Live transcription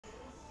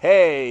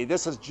Hey,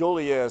 this is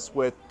Julius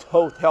with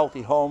Toths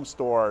Healthy Home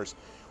Stores.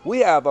 We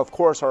have, of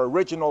course, our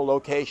original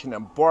location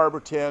in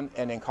Barberton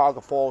and in Cuyahoga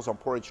Falls on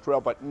Portage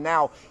Trail, but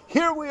now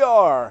here we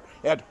are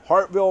at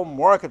Hartville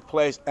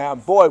Marketplace,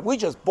 and boy, we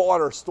just bought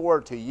our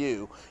store to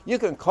you. You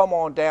can come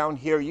on down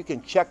here, you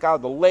can check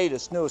out the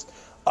latest, newest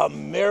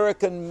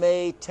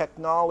American-made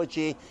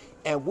technology,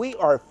 and we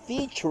are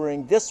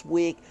featuring this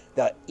week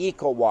the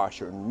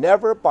Ecowasher.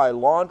 Never buy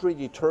laundry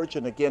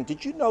detergent again.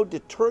 Did you know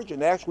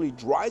detergent actually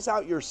dries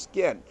out your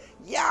skin?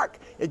 Yuck!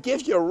 It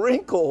gives you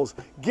wrinkles.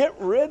 Get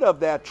rid of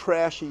that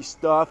trashy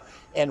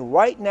stuff. And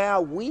right now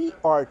we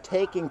are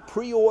taking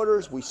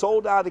pre-orders. We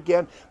sold out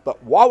again,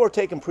 but while we're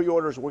taking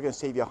pre-orders, we're going to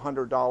save you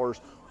 $100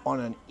 on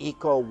an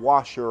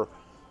Ecowasher.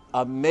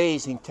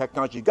 Amazing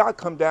technology. You got to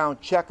come down,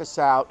 check us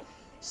out.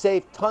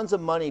 Save tons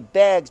of money,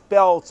 bags,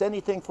 belts,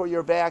 anything for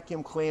your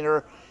vacuum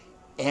cleaner.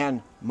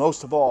 And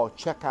most of all,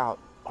 check out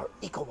our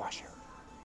Ecowasher.